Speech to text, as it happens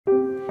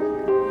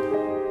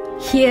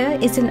Here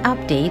is an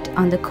update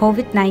on the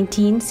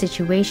COVID-19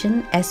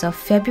 situation as of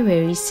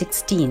February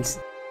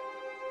 16th.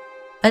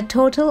 A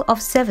total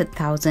of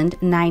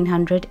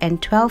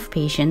 7,912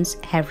 patients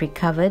have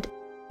recovered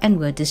and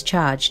were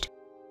discharged.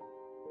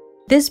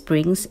 This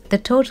brings the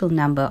total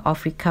number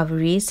of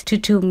recoveries to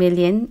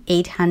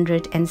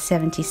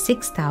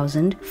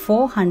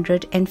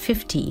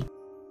 2,876,450,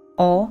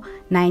 or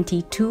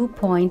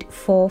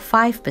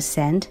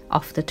 92.45%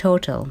 of the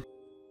total.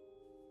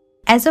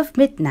 As of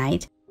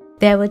midnight,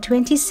 there were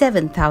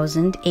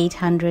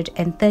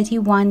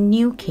 27,831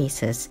 new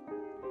cases,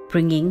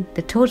 bringing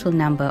the total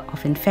number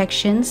of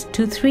infections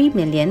to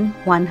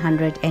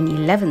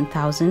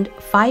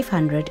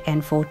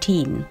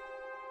 3,111,514.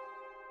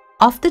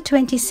 Of the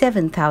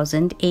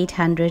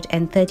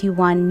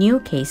 27,831 new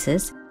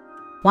cases,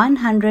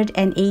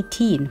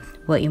 118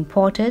 were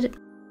imported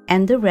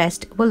and the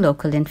rest were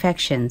local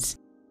infections.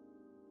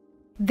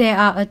 There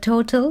are a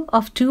total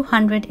of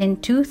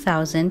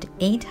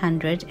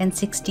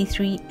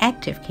 202,863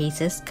 active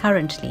cases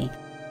currently.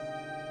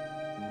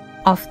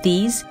 Of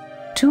these,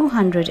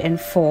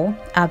 204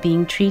 are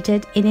being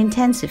treated in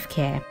intensive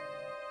care,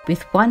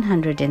 with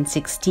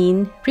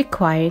 116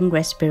 requiring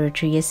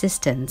respiratory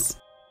assistance.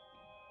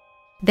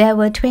 There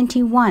were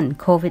 21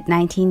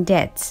 COVID-19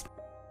 deaths.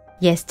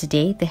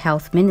 Yesterday, the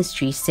Health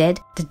Ministry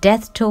said the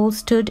death toll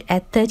stood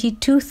at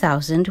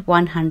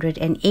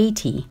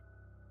 32,180,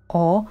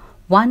 or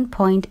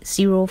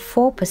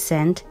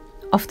 1.04%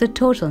 of the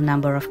total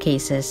number of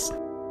cases.